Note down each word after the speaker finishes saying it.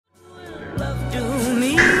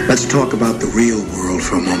Let's talk about the real world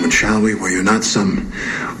for a moment, shall we? Where you're not some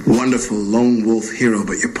wonderful lone wolf hero,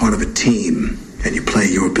 but you're part of a team, and you play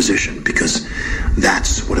your position, because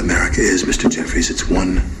that's what America is, Mr. Jeffries. It's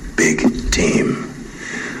one big team.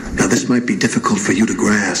 Now, this might be difficult for you to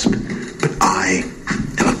grasp, but I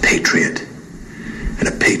am a patriot. And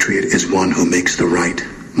a patriot is one who makes the right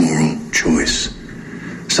moral choice.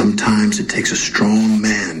 Sometimes it takes a strong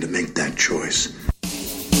man to make that choice.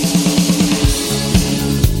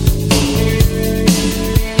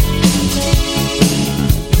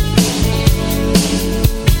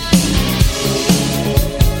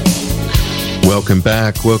 Welcome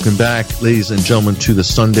back, ladies and gentlemen, to the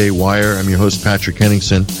Sunday Wire. I'm your host, Patrick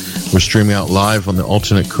Henningsen. We're streaming out live on the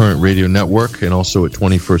Alternate Current Radio Network and also at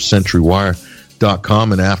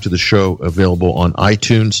 21stCenturyWire.com, and after the show, available on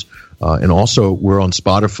iTunes. And also, we're on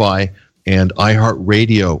Spotify and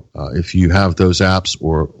iHeartRadio. If you have those apps,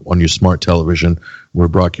 or on your smart television, we're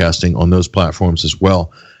broadcasting on those platforms as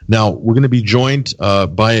well. Now, we're going to be joined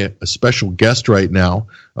by a special guest right now.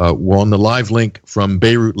 We're on the live link from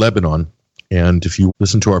Beirut, Lebanon. And if you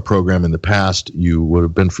listened to our program in the past, you would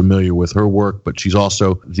have been familiar with her work, but she's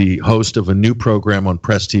also the host of a new program on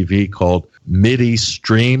Press TV called Mideast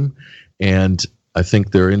Stream, and I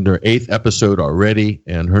think they're in their 8th episode already,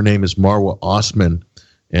 and her name is Marwa Osman,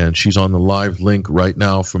 and she's on the live link right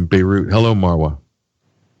now from Beirut. Hello, Marwa.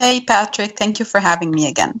 Hey, Patrick. Thank you for having me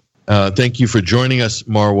again. Thank you for joining us,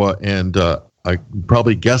 Marwa, and I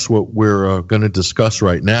probably guess what we're going to discuss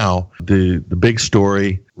right now. The big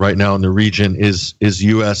story right now in the region is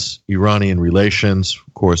U.S.-Iranian relations.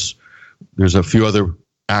 Of course, there's a few other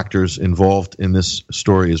actors involved in this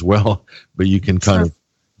story as well, but you can kind of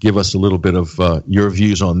give us a little bit of your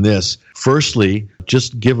views on this. Firstly,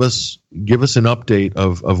 just give us an update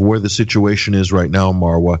of where the situation is right now,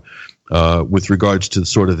 Marwa, with regards to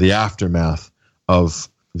sort of the aftermath of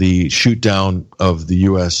the shoot down of the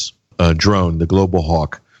U.S. Drone, the Global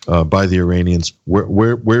Hawk, by the Iranians.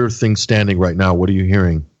 Where are things standing right now? What are you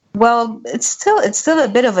hearing? Well, it's still a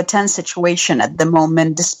bit of a tense situation at the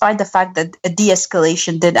moment, despite the fact that a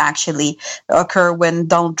de-escalation did actually occur when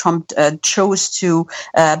Donald Trump chose to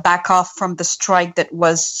back off from the strike that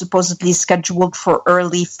was supposedly scheduled for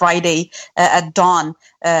early Friday at dawn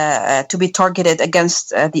to be targeted against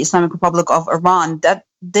the Islamic Republic of Iran. That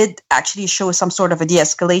did actually show some sort of a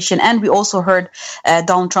de-escalation. And we also heard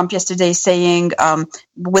Donald Trump yesterday saying,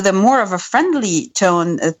 with a more of a friendly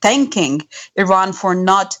tone, thanking Iran for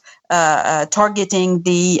not targeting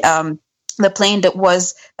the plane that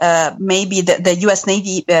was maybe the U.S.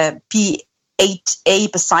 Navy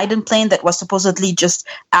P-8A Poseidon plane that was supposedly just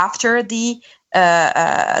after the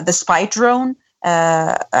spy drone.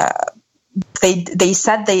 They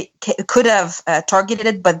said they could have targeted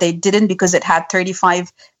it, but they didn't because it had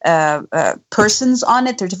 35 persons on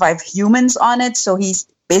it, 35 humans on it. So he's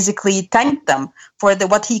basically thanked them for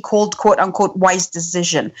what he called "quote unquote" wise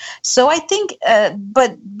decision. So I think,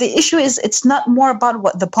 but the issue is it's not more about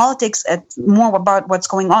what the politics, it's more about what's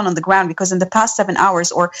going on the ground. Because in the past 7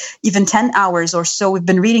 hours or even 10 hours or so, we've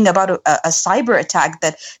been reading about a cyber attack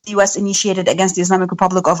that the U.S. initiated against the Islamic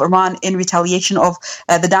Republic of Iran in retaliation of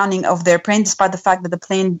the downing of their plane, despite the fact that the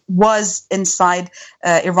plane was inside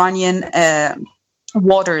Iranian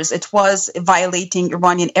waters. It was violating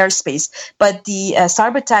Iranian airspace. But the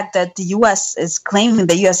cyber attack that the U.S. is claiming,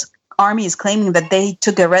 the U.S. Army is claiming that they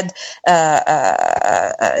took a red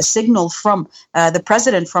signal from the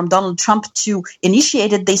president, from Donald Trump, to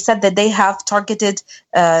initiate it. They said that they have targeted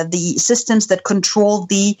the systems that control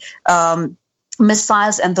the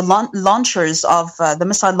missiles and the launchers of the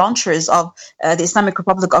missile launchers of the Islamic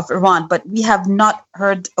Republic of Iran. But we have not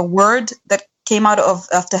heard a word that came out of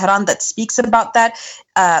Tehran that speaks about that.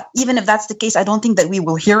 Even if that's the case, I don't think that we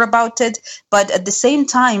will hear about it. But at the same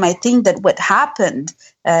time, I think that what happened,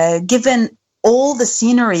 given all the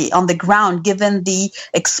scenery on the ground, given the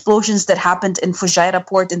explosions that happened in Fujairah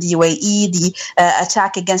port in the UAE, the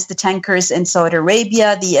attack against the tankers in Saudi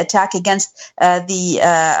Arabia, the attack against the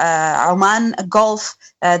Oman Gulf,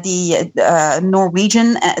 the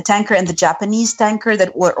Norwegian tanker and the Japanese tanker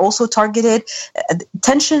that were also targeted,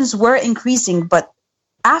 tensions were increasing. But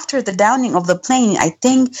after the downing of the plane, I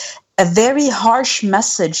think a very harsh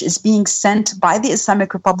message is being sent by the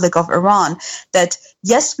Islamic Republic of Iran that,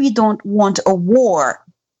 yes, we don't want a war,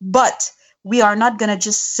 but we are not going to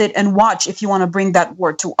just sit and watch if you want to bring that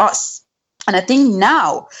war to us. And I think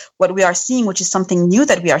now what we are seeing, which is something new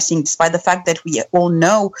that we are seeing, despite the fact that we all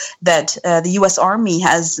know that the U.S. Army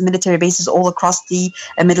has military bases all across the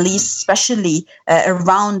Middle East, especially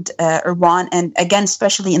around Iran, and again,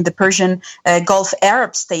 especially in the Persian Gulf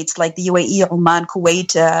Arab states like the UAE, Oman,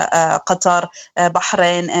 Kuwait, Qatar,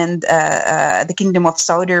 Bahrain, and the Kingdom of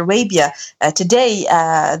Saudi Arabia. Today,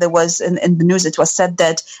 there was in the news, it was said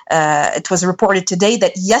that it was reported today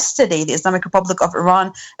that yesterday the Islamic Republic of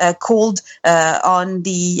Iran called on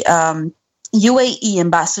the UAE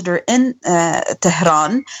ambassador in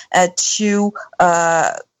Tehran to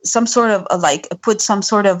some sort of put some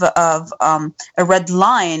sort of a red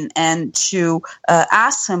line, and to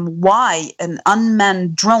ask him why an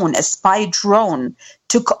unmanned drone, a spy drone,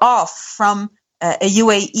 took off from a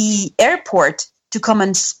UAE airport to come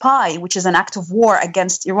and spy, which is an act of war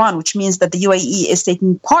against Iran, which means that the UAE is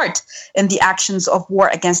taking part in the actions of war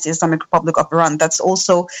against the Islamic Republic of Iran. That's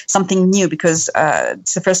also something new, because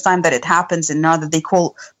it's the first time that it happens, and now that they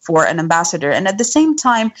call for an ambassador. And at the same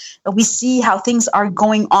time, we see how things are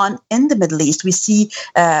going on in the Middle East. We see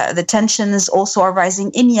the tensions also are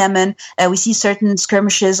rising in Yemen. We see certain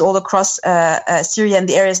skirmishes all across Syria and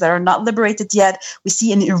the areas that are not liberated yet. We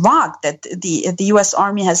see in Iraq that the U.S.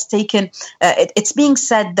 Army has taken it's being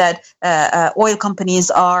said that oil companies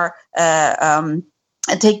are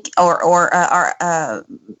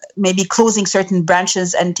maybe closing certain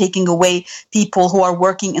branches and taking away people who are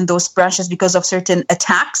working in those branches because of certain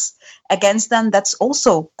attacks against them. That's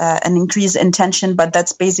also an increase in tension, but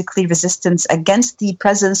that's basically resistance against the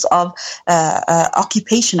presence of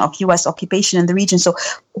U.S. occupation in the region. So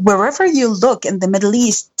wherever you look in the Middle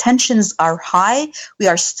East, tensions are high. We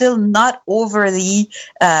are still not over the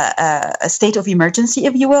state of emergency,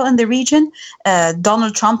 if you will, in the region.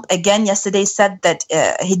 Donald Trump, again, yesterday said that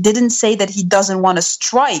he didn't say that he doesn't want to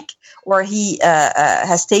strike, or he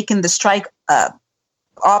has taken the strike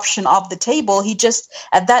option off the table. He just,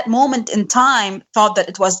 at that moment in time, thought that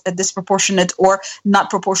it was a disproportionate or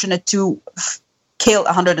not proportionate to kill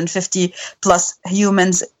 150 plus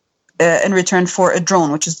humans in return for a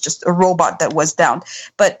drone, which is just a robot that was down.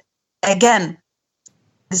 But again,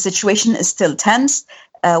 the situation is still tense.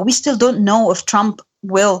 We still don't know if Trump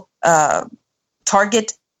will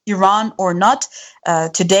target Iran or not.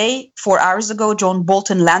 Today, 4 hours ago, John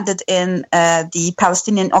Bolton landed in the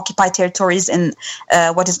Palestinian occupied territories in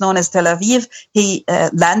what is known as Tel Aviv. He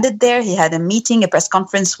landed there. He had a meeting, a press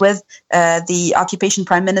conference with the occupation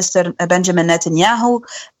Prime Minister Benjamin Netanyahu,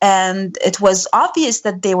 and it was obvious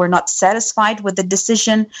that they were not satisfied with the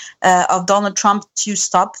decision of Donald Trump to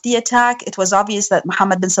stop the attack. It was obvious that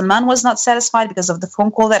Mohammed bin Salman was not satisfied because of the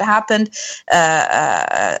phone call that happened.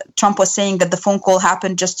 Trump was saying that the phone call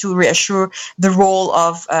happened just to reassure the role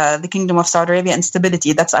of the Kingdom of Saudi Arabia and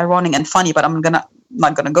stability. That's ironic and funny, but I'm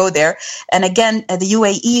not going to go there. And again, the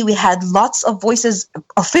UAE, we had lots of voices,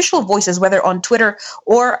 official voices, whether on Twitter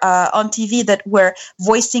or on TV, that were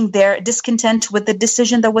voicing their discontent with the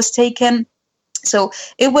decision that was taken. So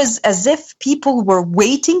it was as if people were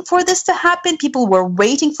waiting for this to happen. People were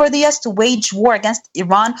waiting for the U.S. to wage war against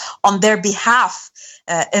Iran on their behalf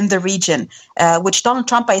in the region, which Donald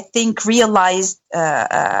Trump, I think, realized.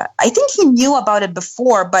 I think he knew about it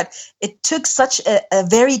before, but it took such a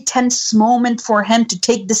very tense moment for him to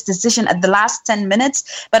take this decision at the last 10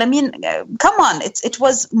 minutes. But I mean, come on, it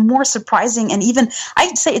was more surprising, and even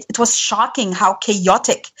I'd say it was shocking how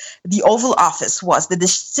chaotic the Oval Office was, the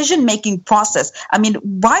decision-making process. I mean,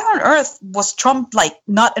 why on earth was Trump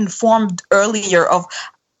not informed earlier of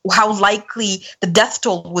how likely the death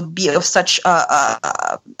toll would be of such a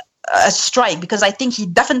strike? Because I think he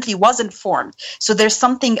definitely was informed. So there's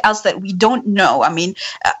something else that we don't know. I mean,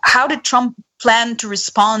 how did Trump plan to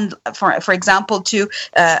respond, for example, to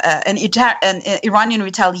an Iranian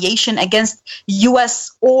retaliation against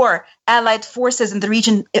U.S. or allied forces in the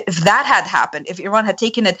region? If that had happened, if Iran had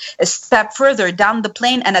taken it a step further down the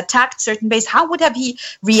plane and attacked certain base, how would have he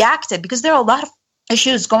reacted? Because there are a lot of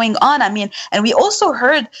issues going on. I mean, and we also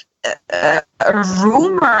heard a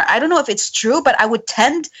rumor, I don't know if it's true, but I would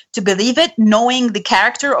tend to believe it, knowing the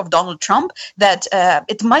character of Donald Trump, that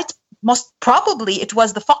it might, most probably, it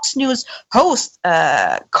was the Fox News host,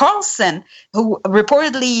 Carlson, who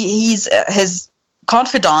reportedly he's his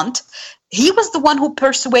confidant. He was the one who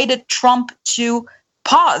persuaded Trump to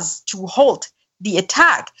pause, to halt the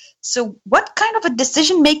attack. So what kind of a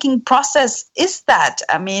decision-making process is that?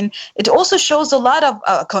 I mean, it also shows a lot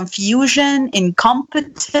of confusion,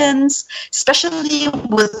 incompetence, especially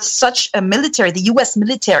with such a military, the U.S.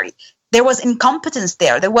 military. There was incompetence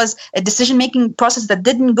there. There was a decision-making process that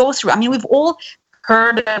didn't go through. I mean, we've all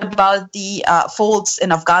heard about the faults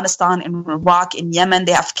in Afghanistan, in Iraq, in Yemen.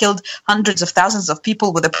 They have killed hundreds of thousands of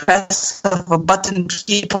people with the press of a button,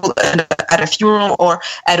 people at a funeral or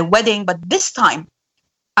at a wedding. But this time,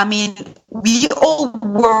 I mean, we all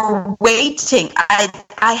were waiting.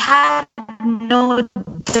 I had no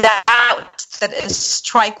doubt that a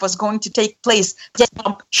strike was going to take place. Yet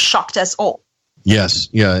Trump shocked us all. Yes,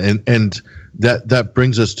 yeah, and that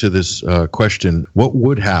brings us to this question: what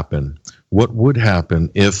would happen? What would happen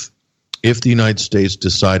if the United States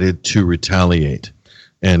decided to retaliate?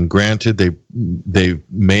 And granted,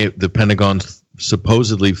 the Pentagon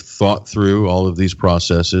supposedly thought through all of these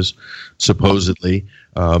processes, supposedly,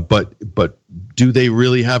 but do they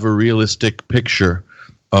really have a realistic picture?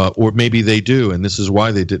 Or maybe they do, and this is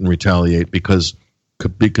why they didn't retaliate, because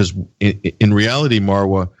in reality,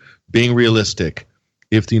 Marwa, being realistic,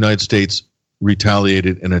 if the United States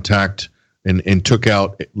retaliated and attacked and took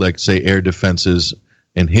out, like, say, air defenses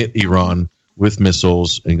and hit Iran with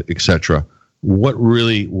missiles, etc., what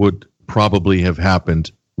really would probably have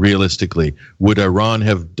happened realistically? Would Iran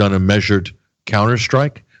have done a measured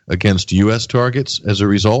counterstrike against U.S. targets as a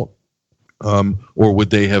result? Or would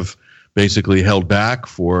they have basically held back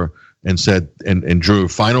and said and drew a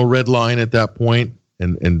final red line at that point?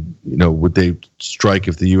 And would they strike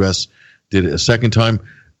if the U.S. did it a second time?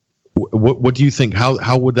 What do you think?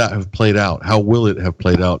 How would that have played out? How will it have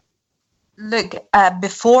played out? Look,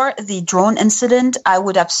 before the drone incident, I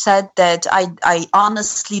would have said that I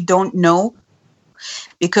honestly don't know,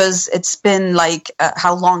 because it's been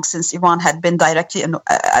how long since Iran had been directly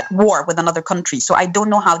at war with another country. So I don't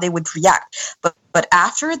know how they would react. But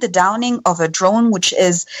after the downing of a drone, which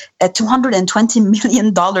is a $220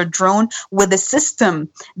 million drone with a system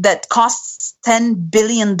that costs $10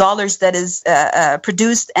 billion, that is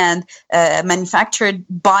produced and manufactured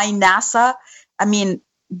by NASA, I mean,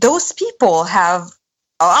 those people have,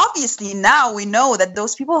 obviously now we know that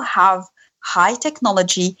those people have high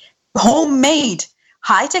technology, homemade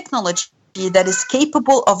high technology that is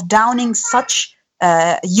capable of downing such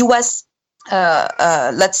U.S.,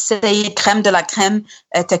 let's say, crème de la crème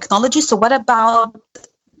technology. So what about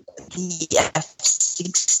the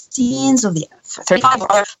F-16s or the F-35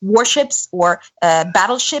 or warships or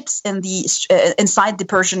battleships in inside the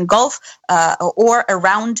Persian Gulf or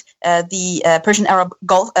around the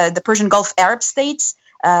Persian Gulf Arab states?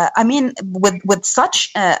 I mean, with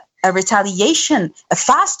such a retaliation, a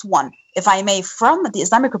fast one, if I may, from the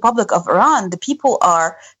Islamic Republic of Iran, the people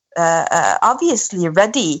are obviously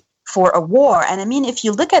ready for a war. And I mean, if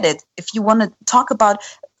you look at it, if you want to talk about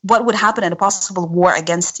what would happen in a possible war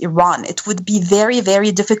against Iran, it would be very,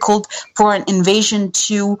 very difficult for an invasion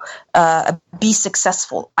to be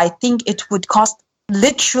successful. I think it would cost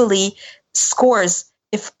literally scores.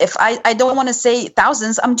 If I don't want to say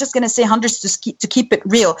thousands, I'm just going to say hundreds to keep it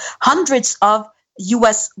real. Hundreds of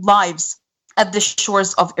U.S. lives at the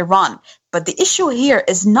shores of Iran. But the issue here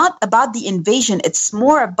is not about the invasion. It's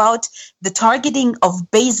more about the targeting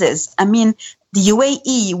of bases. I mean, the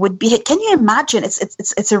UAE would be, can you imagine?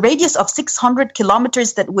 It's a radius of 600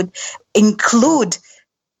 kilometers that would include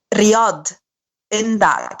Riyadh in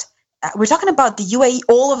that. We're talking about the UAE,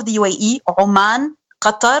 all of the UAE, Oman,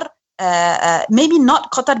 Qatar, maybe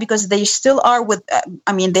not Qatar because they still are with,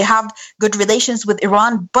 they have good relations with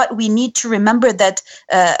Iran, but we need to remember that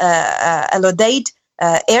Al Udeid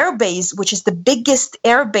Air Base, which is the biggest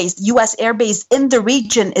air base, U.S. air base in the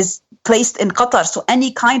region, is placed in Qatar. So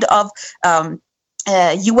any kind of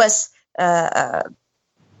U.S.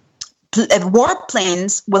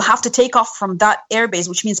 warplanes will have to take off from that airbase,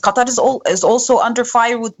 which means Qatar is also under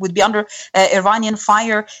fire, would be under Iranian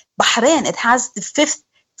fire. Bahrain, it has the fifth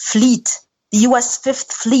fleet, the U.S.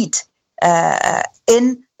 fifth fleet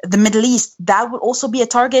in the Middle East. That would also be a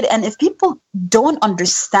target. And if people don't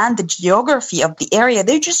understand the geography of the area,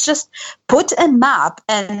 they just put a map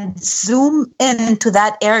and zoom into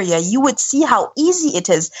that area. You would see how easy it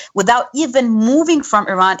is, without even moving from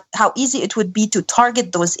Iran, how easy it would be to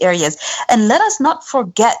target those areas. And let us not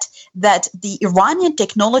forget that the Iranian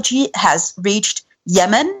technology has reached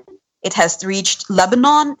Yemen. It has reached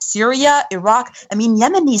Lebanon, Syria, Iraq. I mean,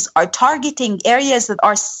 Yemenis are targeting areas that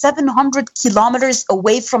are 700 kilometers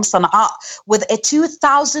away from Sana'a with a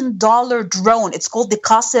 $2,000 drone. It's called the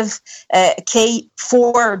Qasif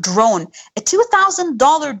K4 drone. A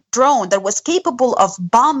 $2,000 drone that was capable of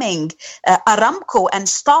bombing Aramco and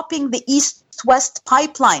stopping the East-West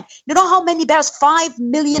pipeline. You know how many barrels? 5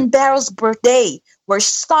 million barrels per day were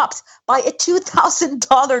stopped by a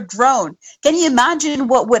 $2,000 drone. Can you imagine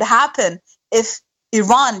what would happen if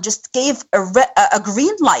Iran just gave a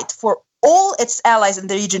green light for all its allies in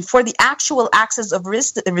the region for the actual access of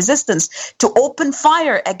resistance to open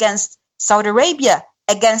fire against Saudi Arabia,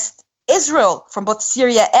 against Israel from both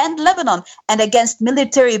Syria and Lebanon, and against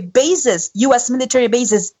military bases, U.S. military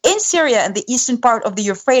bases in Syria and the eastern part of the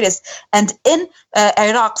Euphrates, and in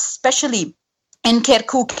Iraq, especially in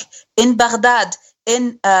Kirkuk, in Baghdad,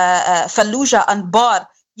 in Fallujah, Anbar.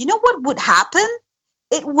 You know what would happen?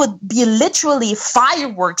 It would be literally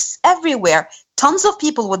fireworks everywhere. Tons of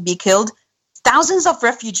people would be killed. Thousands of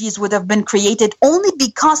refugees would have been created only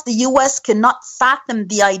because the U.S. cannot fathom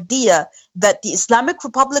the idea that the Islamic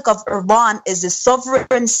Republic of Iran is a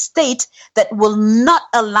sovereign state that will not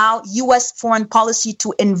allow U.S. foreign policy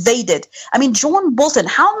to invade it. I mean, John Bolton,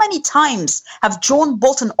 how many times have John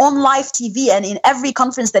Bolton on live TV and in every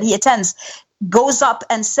conference that he attends goes up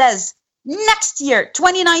and says, next year,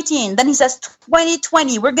 2019, then he says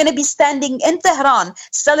 2020, we're going to be standing in Tehran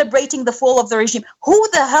celebrating the fall of the regime. Who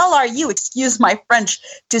the hell are you, excuse my French,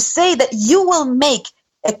 to say that you will make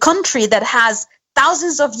a country that has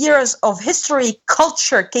thousands of years of history,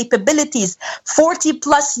 culture, capabilities, 40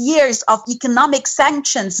 plus years of economic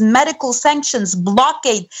sanctions, medical sanctions,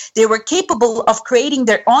 blockade. They were capable of creating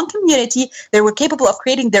their own community. They were capable of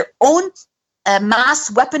creating their own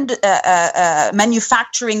mass weapon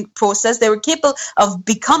manufacturing process. They were capable of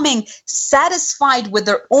becoming satisfied with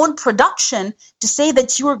their own production. To say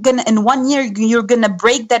that you're gonna, in 1 year, you're gonna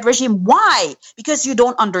break that regime. Why? Because you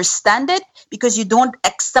don't understand it, because you don't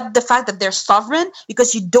accept the fact that they're sovereign,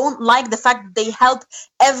 because you don't like the fact that they help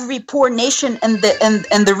every poor nation in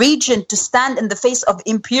the region to stand in the face of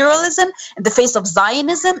imperialism, in the face of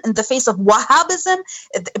Zionism, in the face of Wahhabism.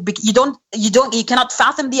 You cannot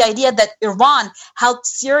fathom the idea that Iran helped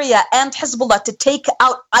Syria and Hezbollah to take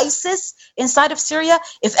out ISIS inside of Syria.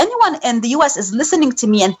 If anyone in the US is listening to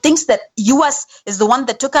me and thinks that US is the one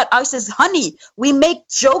that took out ISIS, honey, we make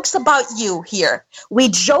jokes about you here. We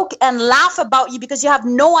joke and laugh about you because you have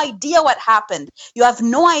no idea what happened. You have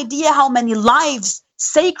no idea how many lives,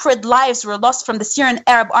 sacred lives, were lost from the Syrian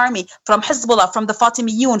Arab army, from Hezbollah, from the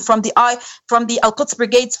Fatimiyun, from the Al-Quds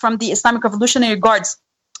brigades, from the Islamic Revolutionary Guards,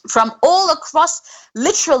 from all across,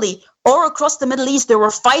 literally all across the Middle East. There were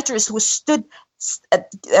fighters who stood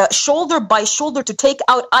shoulder by shoulder to take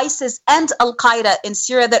out ISIS and Al-Qaeda in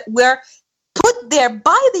Syria that were put there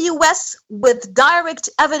by the US with direct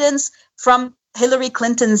evidence from Hillary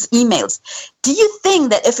Clinton's emails. Do you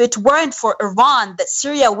think that if it weren't for Iran, that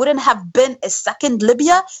Syria wouldn't have been a second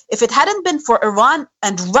Libya? If it hadn't been for Iran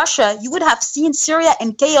and Russia, you would have seen Syria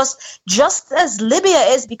in chaos just as Libya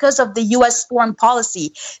is because of the US foreign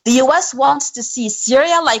policy. The US wants to see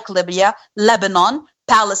Syria like Libya, Lebanon,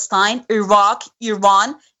 Palestine, Iraq,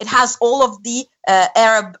 Iran. It has all of the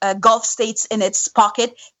Arab Gulf states in its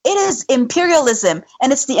pocket. It is imperialism,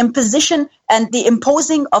 and it's the imposition and the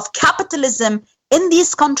imposing of capitalism in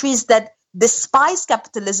these countries that despise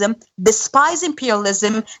capitalism, despise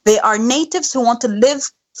imperialism. They are natives who want to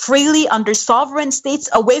live freely under sovereign states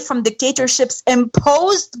away from dictatorships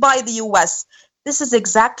imposed by the US. This is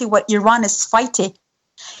exactly what Iran is fighting.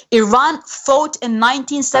 Iran fought in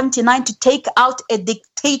 1979 to take out a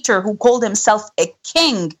dictator who called himself a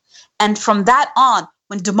king. And from that on,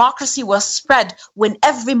 when democracy was spread, when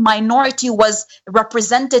every minority was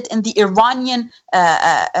represented in the Iranian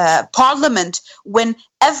parliament, when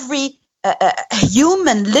every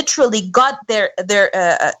human literally got their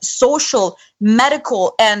social,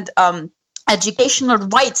 medical, and educational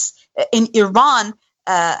rights in Iran,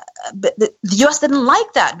 but the U.S. didn't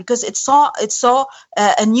like that because it saw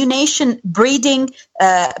a new nation breeding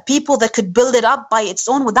people that could build it up by its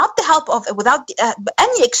own without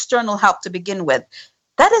any external help to begin with.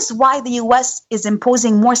 That is why the U.S. is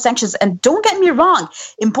imposing more sanctions. And don't get me wrong,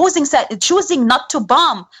 choosing not to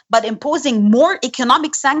bomb, but imposing more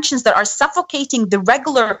economic sanctions that are suffocating the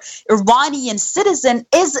regular Iranian citizen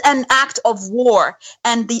is an act of war.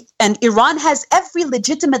 And Iran has every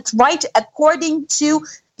legitimate right, according to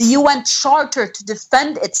the UN Charter, to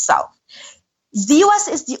defend itself. The U.S.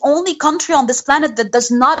 is the only country on this planet that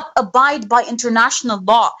does not abide by international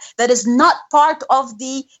law, that is not part of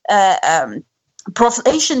the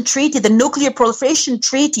Proliferation Treaty, the Nuclear Proliferation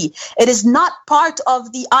Treaty. It is not part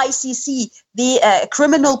of the ICC, the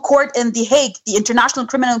Criminal Court in The Hague, the International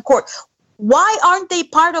Criminal Court. Why aren't they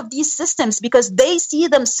part of these systems? Because they see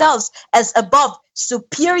themselves as above,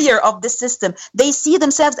 superior of the system. They see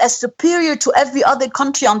themselves as superior to every other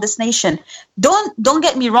country on this nation. Don't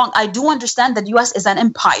get me wrong. I do understand that the U.S. is an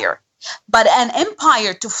empire, but an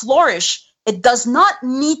empire to flourish, it does not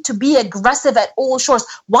need to be aggressive at all shores.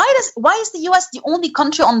 Why is the U.S. the only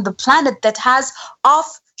country on the planet that has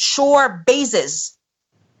offshore bases?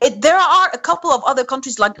 There are a couple of other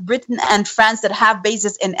countries like Britain and France that have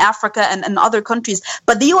bases in Africa and other countries,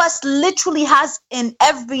 but the U.S. literally has in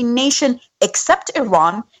every nation except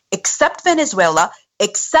Iran, except Venezuela,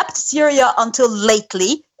 except Syria until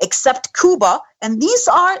lately, except Cuba, and these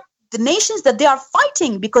are the nations that they are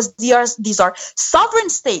fighting because these are sovereign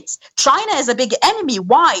states. China is a big enemy.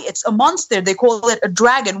 Why? It's a monster. They call it a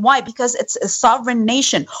dragon. Why? Because it's a sovereign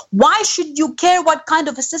nation. Why should you care what kind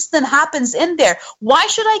of a system happens in there? Why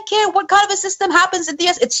should I care what kind of a system happens in the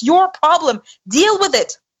US? It's your problem. Deal with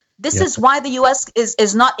it. This is why the U.S.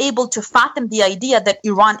 is not able to fathom the idea that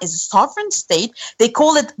Iran is a sovereign state. They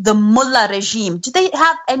call it the mullah regime. Do they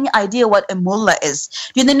have any idea what a mullah is?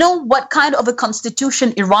 Do they know what kind of a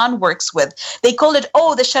constitution Iran works with? They call it,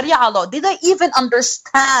 the Sharia law. Did they even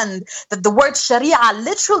understand that the word Sharia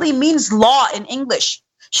literally means law in English?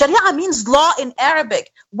 Sharia means law in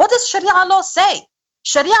Arabic. What does Sharia law say?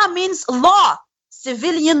 Sharia means law,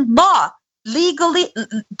 civilian law. Legally,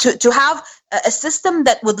 to have a system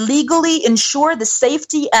that would legally ensure the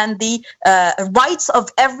safety and the rights of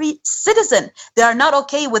every citizen. They are not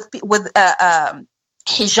okay with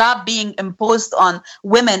hijab being imposed on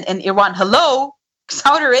women in Iran. Hello?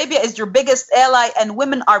 Saudi Arabia is your biggest ally, and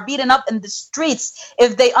women are beaten up in the streets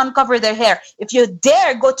if they uncover their hair. If you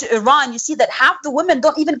dare go to Iran, you see that half the women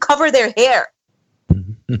don't even cover their hair.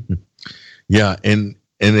 Yeah, and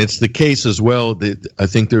it's the case as well that I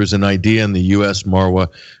think there's an idea in the U.S., Marwa,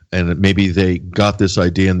 and maybe they got this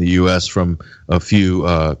idea in the U.S. from a few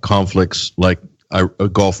conflicts like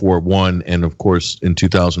Gulf War I and, of course, in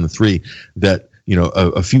 2003, that,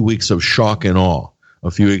 a few weeks of shock and awe.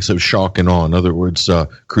 In other words,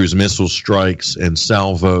 cruise missile strikes and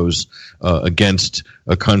salvos against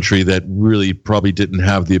a country that really probably didn't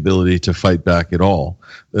have the ability to fight back at all.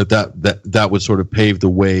 That would sort of pave the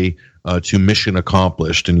way to mission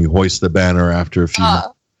accomplished, and you hoist the banner after a few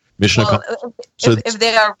mission accomplished. If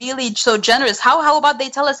they are really so generous, how about they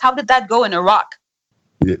tell us how did that go in Iraq?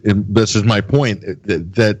 This is my point,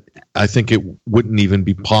 that I think it wouldn't even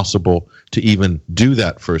be possible to even do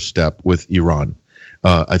that first step with Iran.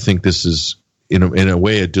 I think this is, in a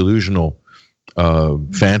way, a delusional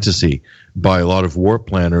fantasy by a lot of war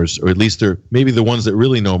planners, or at least they're maybe the ones that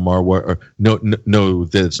really know Marwa or know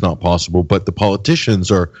that it's not possible. But the politicians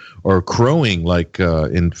are crowing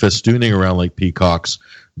in festooning around like peacocks,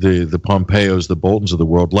 the Pompeos, the Boltons of the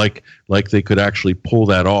world, like they could actually pull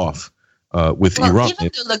that off. With Iran.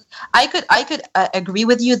 Look, I could agree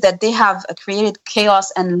with you that they have created chaos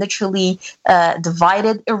and literally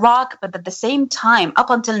divided Iraq, but at the same time, up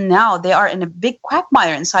until now, they are in a big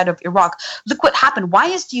quagmire inside of Iraq. Look what happened. Why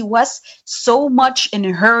is the U.S. so much in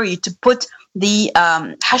a hurry to put the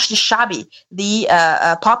Hashd al-Shabi,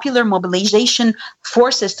 the popular mobilization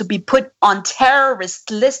forces, to be put on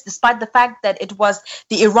terrorist list, despite the fact that it was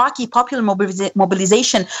the Iraqi popular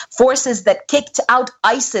mobilization forces that kicked out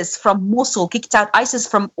ISIS from Mosul, kicked out ISIS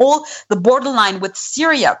from all the borderline with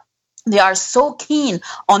Syria? They are so keen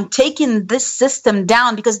on taking this system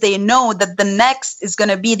down because they know that the next is going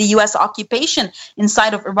to be the U.S. occupation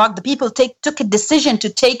inside of Iraq. The people took a decision to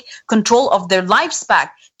take control of their lives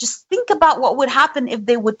back. Just think about what would happen if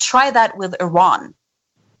they would try that with Iran.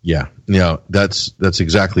 Yeah, that's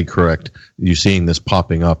exactly correct. You're seeing this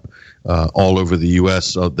popping up all over the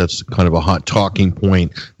U.S. That's kind of a hot talking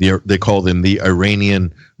point. They call them the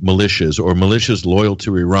Iranian militias, or militias loyal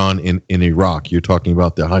to Iran in Iraq. You're talking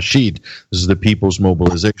about the Hashid. This is the People's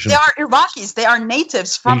Mobilization. They are Iraqis. They are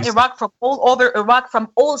natives from Iraq, from all over Iraq, from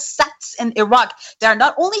all sects in Iraq. They are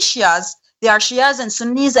not only Shias. They are Shias and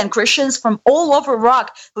Sunnis and Christians from all over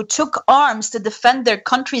Iraq who took arms to defend their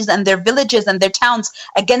countries and their villages and their towns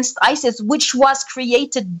against ISIS, which was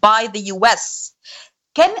created by the U.S.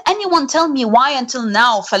 Can anyone tell me why until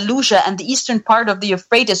now Fallujah and the eastern part of the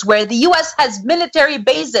Euphrates, where the U.S. has military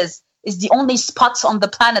bases, is the only spots on the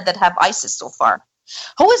planet that have ISIS so far?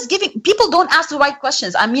 Who is giving? People don't ask the right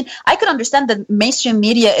questions. I mean, I could understand that mainstream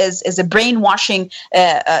media is a brainwashing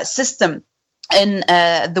system in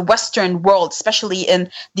the Western world, especially in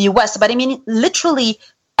the U.S. But I mean, literally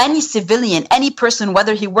any civilian, any person,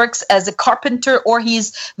 whether he works as a carpenter or he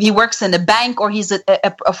works in a bank or he's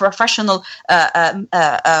a professional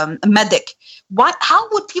medic. How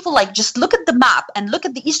would people just look at the map and look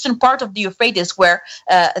at the eastern part of the Euphrates, where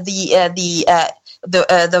the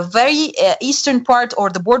very eastern part or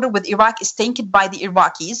the border with Iraq is taken by the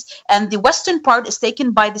Iraqis, and the western part is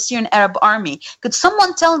taken by the Syrian Arab Army? Could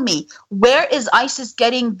someone tell me where is ISIS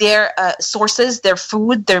getting their sources, their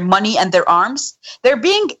food, their money, and their arms? They're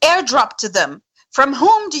being airdropped to them. From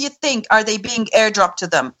whom do you think are they being airdropped to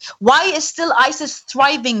them? Why is still ISIS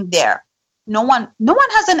thriving there? No one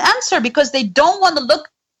has an answer, because they don't want to look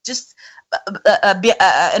just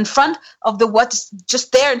in front of what's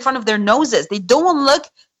just there in front of their noses. They don't look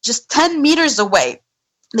just 10 meters away.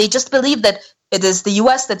 They just believe that it is the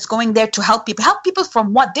U.S. that's going there to help people. Help people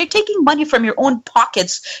from what? They're taking money from your own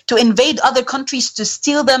pockets to invade other countries, to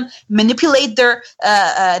steal them, manipulate their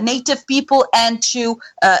native people, and to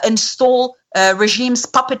install regimes,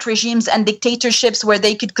 puppet regimes and dictatorships where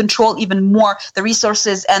they could control even more the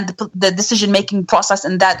resources and the decision-making process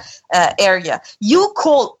in that area. You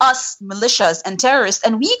call us militias and terrorists,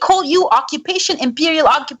 and we call you imperial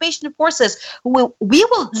occupation forces. We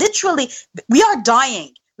will literally, we are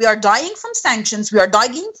dying. We are dying from sanctions. We are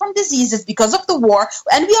dying from diseases because of the war,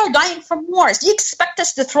 and we are dying from wars. Do you expect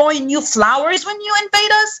us to throw in you flowers when you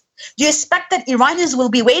invade us? Do you expect that Iranians will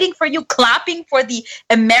be waiting for you, clapping for the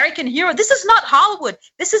American hero? This is not Hollywood.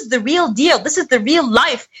 This is the real deal. This is the real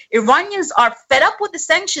life. Iranians are fed up with the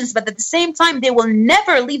sanctions, but at the same time, they will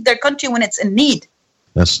never leave their country when it's in need.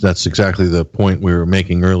 That's exactly the point we were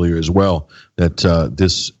making earlier as well, that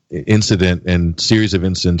this incident and series of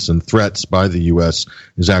incidents and threats by the U.S.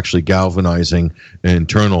 is actually galvanizing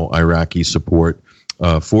internal Iraqi support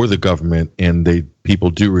for the government, and people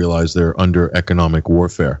do realize they're under economic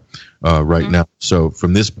warfare right now. So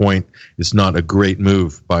from this point, it's not a great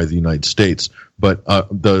move by the United States. But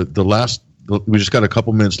we just got a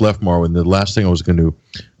couple minutes left, Marwa, and the last thing I was going to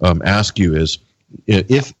ask you is,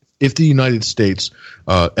 if the United States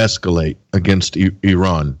escalate against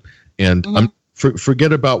Iran, and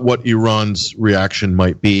forget about what Iran's reaction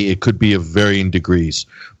might be, it could be of varying degrees.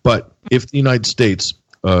 But if the United States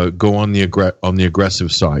go on the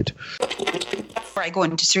aggressive side. Before I go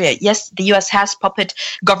into Syria, yes, the U.S. has puppet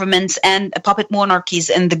governments and puppet monarchies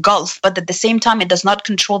in the Gulf, but at the same time, it does not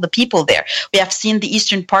control the people there. We have seen the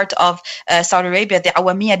eastern part of Saudi Arabia, the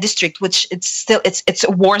Awamiya district, which it's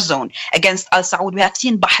a war zone against Al Saud. We have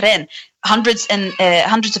seen Bahrain. Hundreds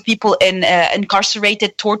of people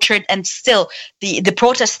incarcerated, tortured, and still the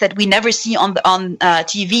protests that we never see on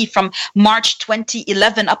TV from March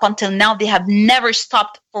 2011 up until now, they have never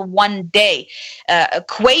stopped for one day.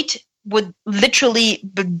 Kuwait would literally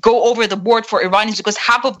go over the board for Iranians because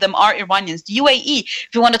half of them are Iranians. The UAE, if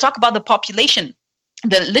you want to talk about the population,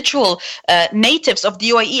 the literal natives of the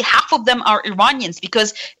UAE, half of them are Iranians,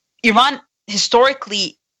 because Iran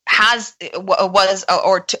historically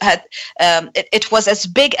it was as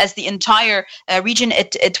big as the entire region.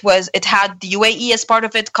 It had the UAE as part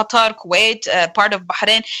of it, Qatar, Kuwait, part of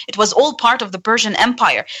Bahrain. It was all part of the Persian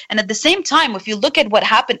Empire. And at the same time, if you look at what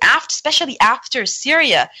happened especially after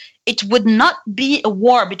Syria, it would not be a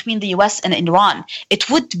war between the US and Iran. It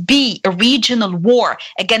would be a regional war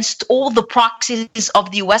against all the proxies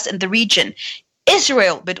of the US and the region.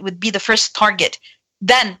 Israel would be the first target.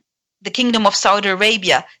 Then the Kingdom of Saudi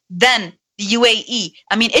Arabia, then the UAE.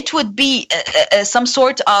 I mean, it would be some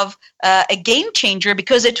sort of a game changer,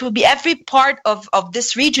 because it would be every part of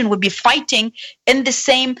this region would be fighting in the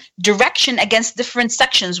same direction against different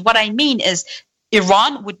sections. What I mean is,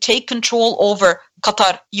 Iran would take control over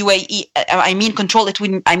Qatar, UAE.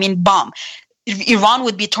 Bomb. Iran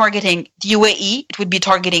would be targeting the UAE. It would be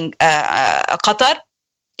targeting Qatar.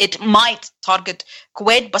 It might target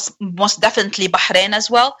Kuwait, but most definitely Bahrain as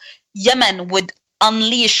well. Yemen would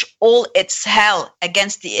unleash all its hell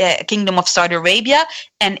against the Kingdom of Saudi Arabia,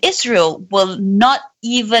 and Israel will not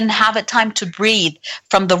even have a time to breathe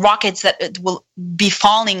from the rockets that it will be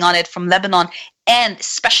falling on it from Lebanon, and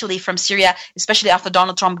especially from Syria, especially after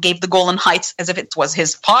Donald Trump gave the Golan Heights as if it was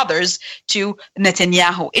his father's to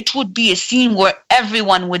Netanyahu. It would be a scene where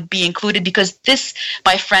everyone would be included, because this,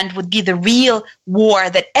 my friend, would be the real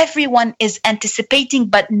war that everyone is anticipating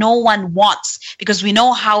but no one wants, because we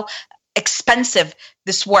know how expensive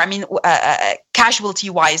this war,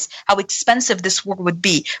 casualty-wise, how expensive this war would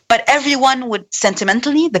be. But everyone would,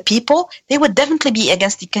 sentimentally, the people, they would definitely be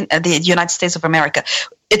against the United States of America.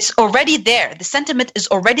 It's already there. The sentiment is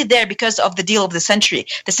already there because of the deal of the century.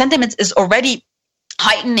 The sentiment is already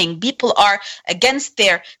heightening. People are against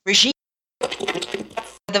their regime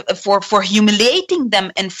for humiliating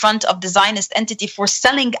them in front of the Zionist entity, for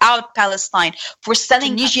selling out Palestine, for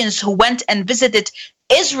selling Tunisians who went and visited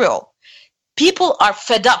Israel. People are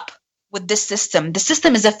fed up with this system. The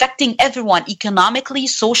system is affecting everyone economically,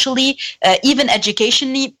 socially, even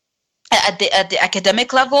educationally, at the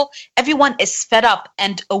academic level. Everyone is fed up,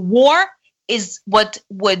 and a war is what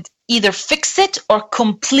would either fix it or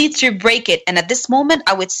completely break it. And at this moment,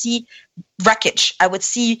 I would see wreckage. I would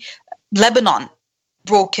see Lebanon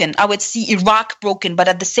broken. I would see Iraq broken. But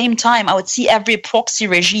at the same time, I would see every proxy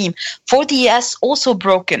regime for the US also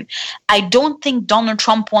broken. I don't think Donald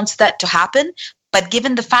Trump wants that to happen. But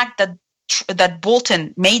given the fact that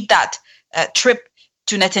Bolton made that trip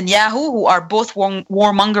to Netanyahu, who are both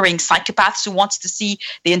warmongering psychopaths who wants to see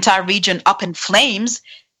the entire region up in flames.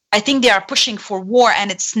 I think they are pushing for war,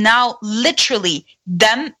 and it's now literally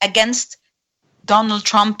them against Donald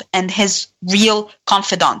Trump and his real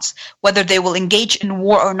confidants. Whether they will engage in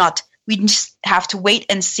war or not, we just have to wait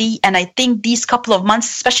and see. And I think these couple of months,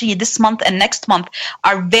 especially this month and next month,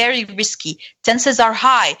 are very risky. Tensions are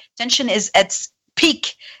high. Tension is at its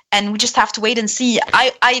peak, and we just have to wait and see.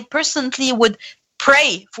 I personally would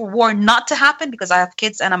pray for war not to happen, because I have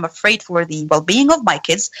kids and I'm afraid for the well-being of my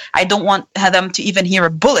kids. I don't want them to even hear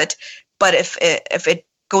a bullet. But if it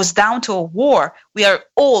goes down to a war, we are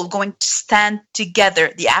all going to stand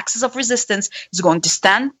together. The axis of resistance is going to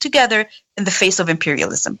stand together in the face of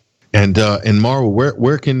imperialism. And Marwa,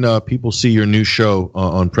 where can people see your new show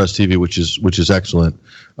on Press TV, which is excellent,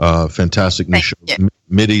 fantastic new show,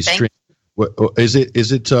 Mideast Stream. Is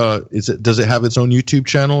it? Does it have its own YouTube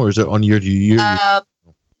channel, or is it on your?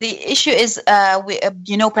 The issue is,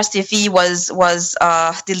 Press TV was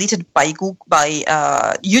deleted by Google, by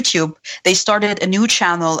YouTube. They started a new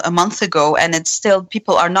channel a month ago, and it's still,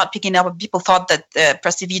 people are not picking up. People thought that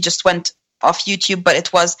Press TV just went off YouTube, but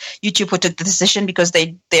it was YouTube who took the decision, because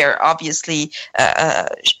they're obviously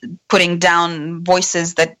putting down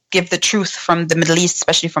voices that give the truth from the Middle East,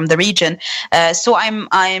 especially from the region. So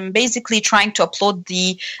I'm basically trying to upload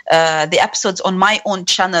the episodes on my own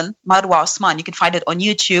channel, Marwa Osman. You can find it on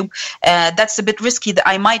YouTube. That's a bit risky. That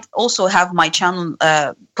I might also have my channel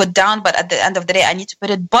put down, but at the end of the day, I need to put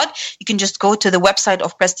it. But you can just go to the website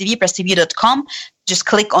of Press TV, presstv.com. Just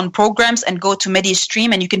click on programs and go to Mideast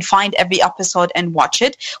Stream, and you can find every episode and watch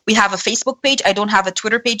it. We have a Facebook page. I don't have a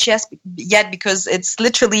Twitter page yet because it's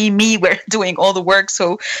literally me. We're doing all the work,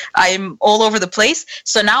 so I'm all over the place.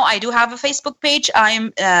 So now I do have a Facebook page.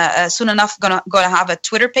 I'm soon enough gonna have a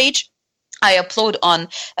Twitter page. I upload on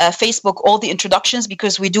Facebook all the introductions,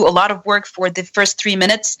 because we do a lot of work for the first 3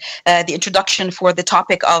 minutes, the introduction for the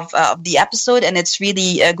topic of the episode. And it's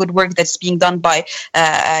really good work that's being done by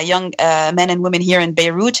young men and women here in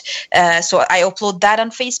Beirut. So I upload that on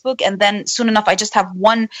Facebook. And then soon enough, I just have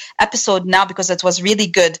one episode now, because it was really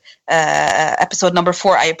good. Episode number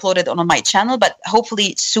 4, I uploaded on my channel. But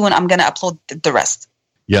hopefully soon I'm going to upload the rest.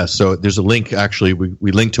 Yeah, so there's a link. Actually,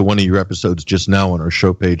 we linked to one of your episodes just now on our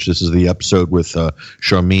show page. This is the episode with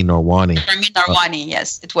Sharmeen Narwani. Sharmeen Narwani,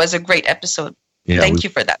 yes. It was a great episode. Yeah, Thank you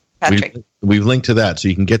for that, Patrick. We've linked to that, so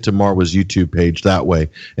you can get to Marwa's YouTube page that way.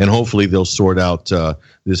 And hopefully they'll sort out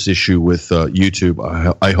this issue with YouTube.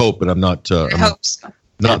 I hope, but I'm not I hope so.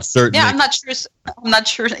 Not certain. Yeah, I'm not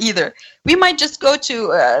sure either. We might just go to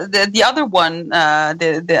the other one. Now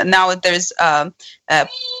there's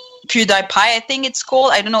PewDiePie, I think it's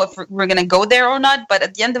called. I don't know if we're going to go there or not, but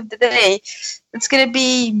at the end of the day, it's going to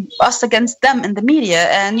be us against them in the media,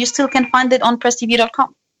 and you still can find it on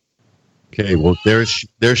presstv.com. Okay, well, there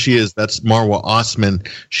she is. That's Marwa Osman.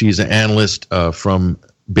 She's an analyst from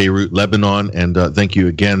Beirut, Lebanon, and thank you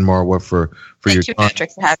again, Marwa, for your time.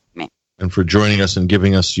 Patrick, for having me. And for joining us and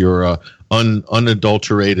giving us your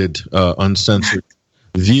unadulterated, uncensored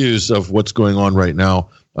views of what's going on right now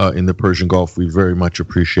in the Persian Gulf. We very much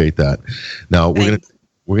appreciate that. Now, we're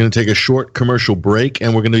going to take a short commercial break,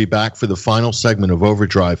 and we're going to be back for the final segment of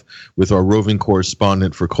Overdrive with our roving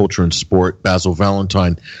correspondent for culture and sport, Basil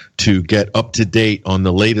Valentine, to get up to date on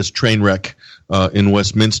the latest train wreck in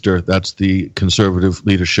Westminster. That's the Conservative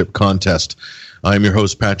Leadership Contest. I'm your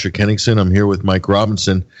host, Patrick Henningsen. I'm here with Mike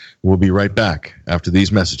Robinson. We'll be right back after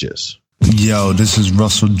these messages. Yo, this is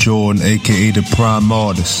Russell Jordan, a.k.a. the Prime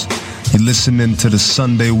Artist. You're listening to the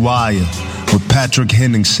Sunday Wire with Patrick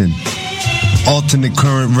Henningsen. Alternate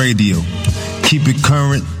current radio. Keep it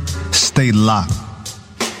current. Stay locked.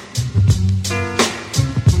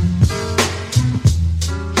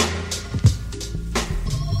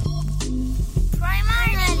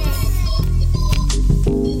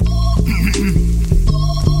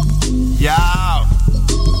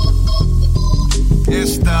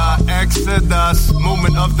 It's the Exodus,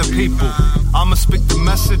 movement of the people. I'ma speak the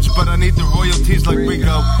message, but I need the royalties like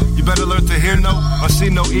Rico. You better learn to hear no or see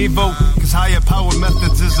no evil, cause higher power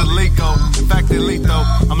methods is illegal. In fact, they're lethal.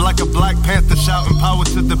 I'm like a Black Panther shouting power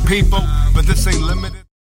to the people, but this ain't limited.